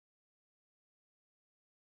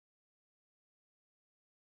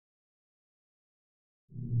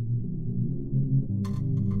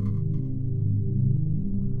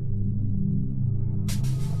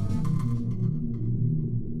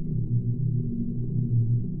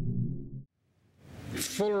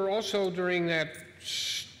Fuller also during that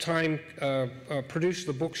time produced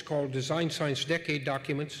the books called Design Science Decade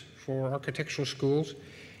Documents for Architectural Schools,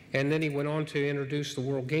 and then he went on to introduce the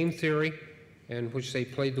World Game Theory, in which they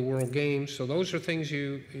played the World Game. So those are things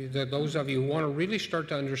that those of you who want to really start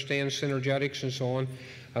to understand synergetics and so on,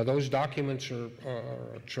 those documents are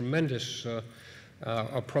a tremendous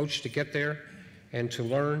approach to get there and to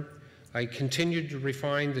learn. I continued to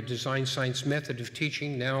refine the design science method of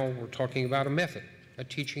teaching. Now we're talking about a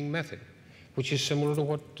teaching method, which is similar to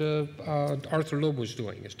what Arthur Loeb was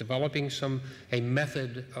doing, is developing a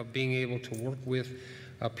method of being able to work with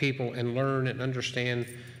people and learn and understand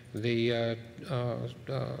the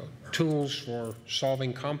tools for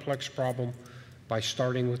solving complex problem by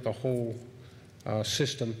starting with the whole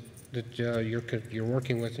system that you're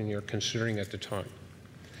working with and you're considering at the time.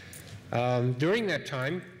 During that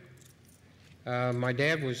time, my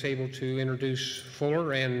dad was able to introduce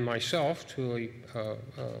Fuller and myself to a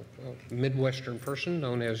Midwestern person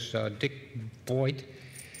known as Dick Boyd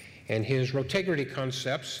and his rotegrity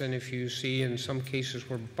concepts. And if you see in some cases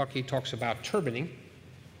where Bucky talks about turbining,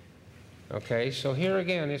 okay, so here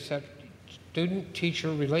again, it's that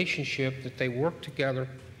student-teacher relationship that they work together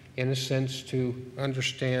in a sense to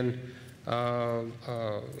understand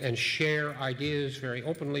and share ideas very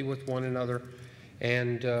openly with one another.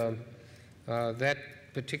 And that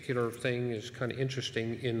particular thing is kind of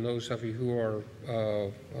interesting in those of you who are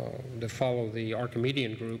that follow the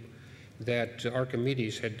Archimedean group, that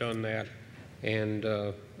Archimedes had done that and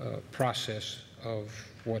process of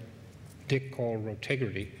what Dick called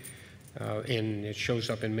rotegrity. And it shows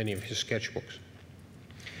up in many of his sketchbooks.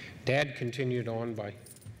 Dad continued on by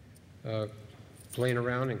playing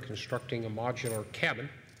around and constructing a modular cabin.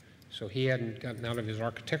 So he hadn't gotten out of his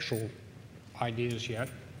architectural ideas yet.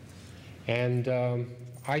 And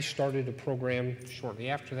I started a program shortly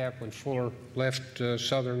after that when Fuller left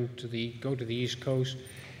Southern to go to the East Coast,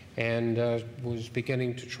 and was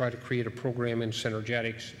beginning to try to create a program in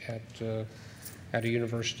synergetics at a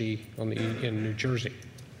university in New Jersey.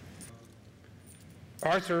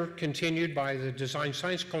 Arthur continued by the design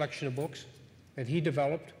science collection of books that he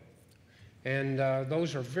developed, and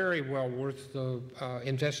those are very well worth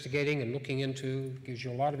investigating and looking into. Gives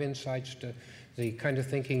you a lot of insights to the kind of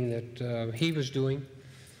thinking that he was doing.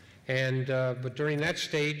 And but during that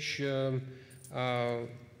stage, I'm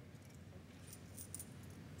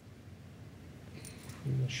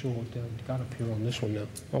not sure what I got up here on this one now.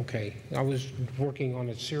 Okay, I was working on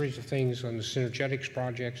a series of things on the synergetics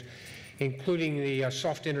projects, including the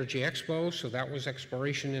Soft Energy Expo. So that was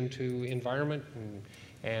exploration into environment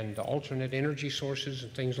and alternate energy sources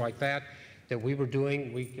and things like that we were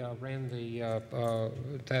doing. We ran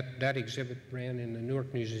that exhibit ran in the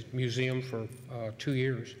Newark Museum for 2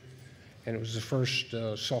 years, and it was the first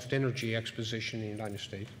soft energy exposition in the United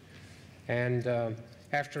States. And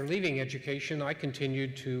after leaving education, I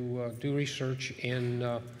continued to do research in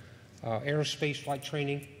aerospace flight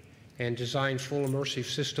training and design full immersive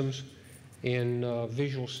systems in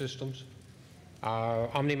visual systems,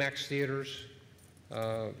 Omnimax theaters,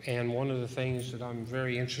 and one of the things that I'm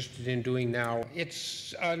very interested in doing now,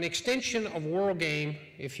 it's an extension of World Game,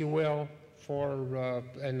 if you will,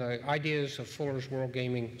 and the ideas of Fuller's World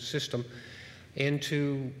Gaming system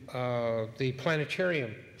into the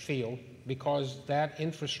planetarium field, because that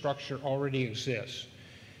infrastructure already exists.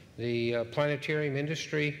 The planetarium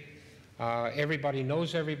industry, everybody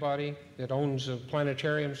knows everybody that owns a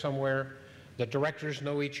planetarium somewhere. The directors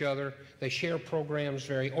know each other. They share programs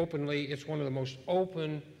very openly. It's one of the most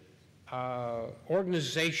open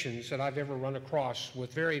organizations that I've ever run across,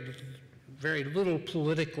 with very, very little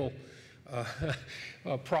political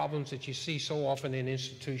problems that you see so often in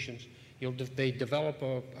institutions. They develop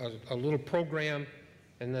a little program,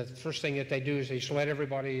 and the first thing that they do is they just let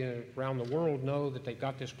everybody around the world know that they've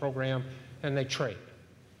got this program, and they trade,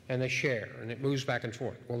 and they share, and it moves back and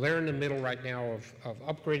forth. Well, they're in the middle right now of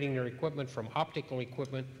upgrading their equipment from optical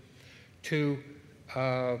equipment to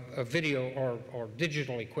a video or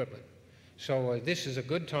digital equipment. So this is a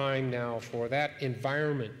good time now for that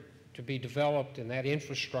environment to be developed and that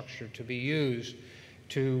infrastructure to be used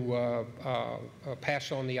to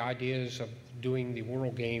pass on the ideas of doing the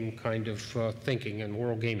world game kind of thinking and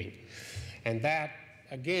world gaming. And that,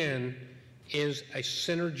 again, is a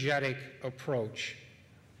synergetic approach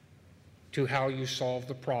to how you solve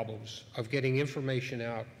the problems of getting information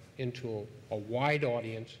out into a wide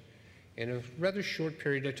audience in a rather short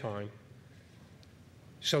period of time,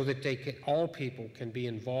 so that all people can be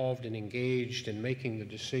involved and engaged in making the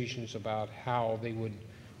decisions about how they would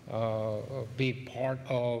be part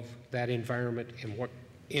of that environment and what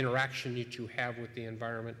interaction that you have with the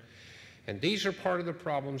environment. And these are part of the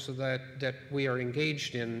problems that we are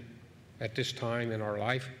engaged in at this time in our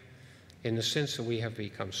life, in the sense that we have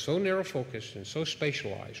become so narrow-focused and so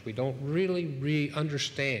spatialized, we don't really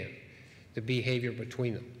understand the behavior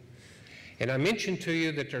between them. And I mentioned to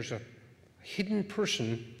you that there's a hidden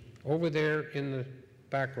person over there in the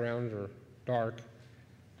background, or dark.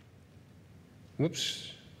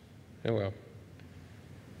 Whoops. Oh well.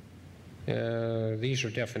 These are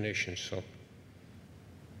definitions, so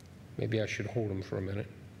maybe I should hold them for a minute.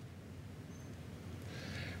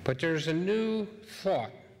 But there's a new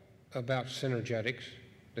thought about synergetics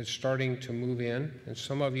that's starting to move in, and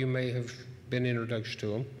some of you may have been introduced to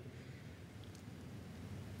them.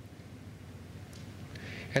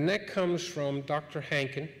 And that comes from Dr.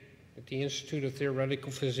 Haken at the Institute of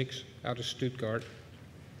Theoretical Physics out of Stuttgart.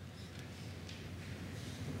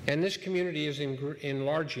 And this community is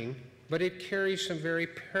enlarging, but it carries some very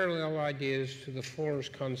parallel ideas to the Fuller's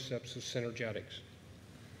concepts of synergetics.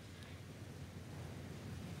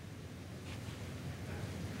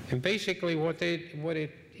 And basically what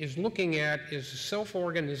it is looking at is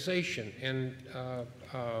self-organization. And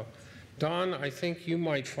Don, I think you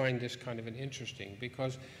might find this kind of interesting,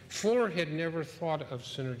 because Fuller had never thought of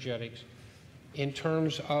synergetics in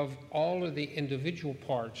terms of all of the individual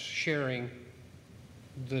parts sharing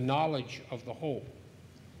the knowledge of the whole.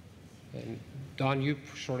 And Don, you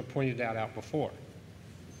sort of pointed that out before.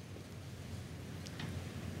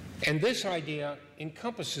 And this idea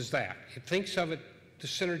encompasses that. It thinks of it, the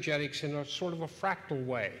synergetics, in a sort of a fractal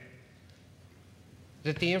way,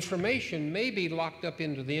 that the information may be locked up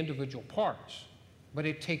into the individual parts, but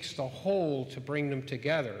it takes the whole to bring them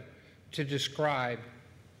together to describe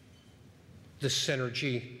the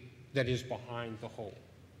synergy that is behind the whole.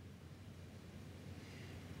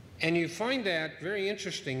 And you find that very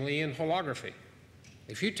interestingly in holography.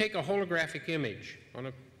 If you take a holographic image on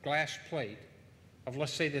a glass plate of,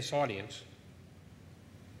 let's say, this audience,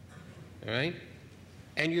 all right,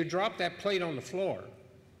 and you drop that plate on the floor,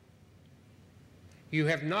 you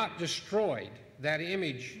have not destroyed that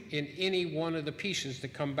image in any one of the pieces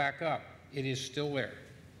that come back up. It is still there.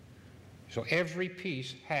 So every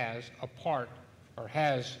piece has a part, or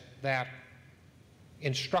has that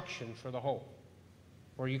instruction for the whole,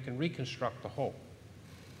 where you can reconstruct the whole.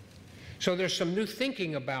 So there's some new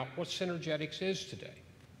thinking about what synergetics is today.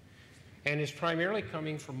 And it's primarily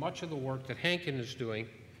coming from much of the work that Haken is doing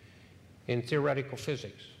in theoretical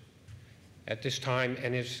physics at this time,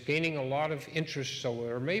 and is gaining a lot of interest. So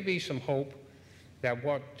there may be some hope that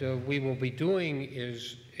what we will be doing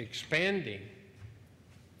is expanding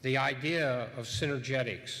the idea of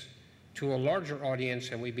synergetics to a larger audience,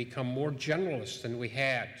 and we become more generalist than we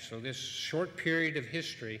had. So this short period of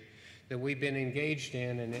history that we've been engaged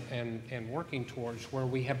in and working towards, where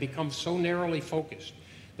we have become so narrowly focused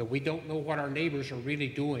that we don't know what our neighbors are really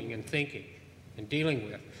doing and thinking and dealing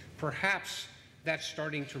with, perhaps that's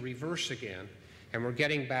starting to reverse again, and we're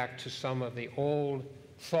getting back to some of the old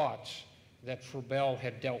thoughts that Froebel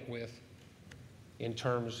had dealt with in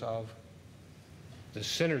terms of the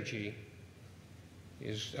synergy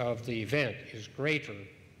of the event is greater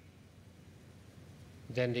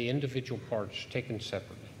than the individual parts taken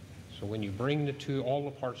separately. So when you bring all the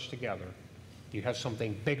parts together, you have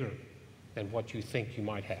something bigger than what you think you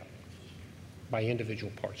might have by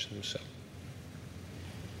individual parts themselves.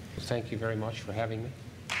 So thank you very much for having me.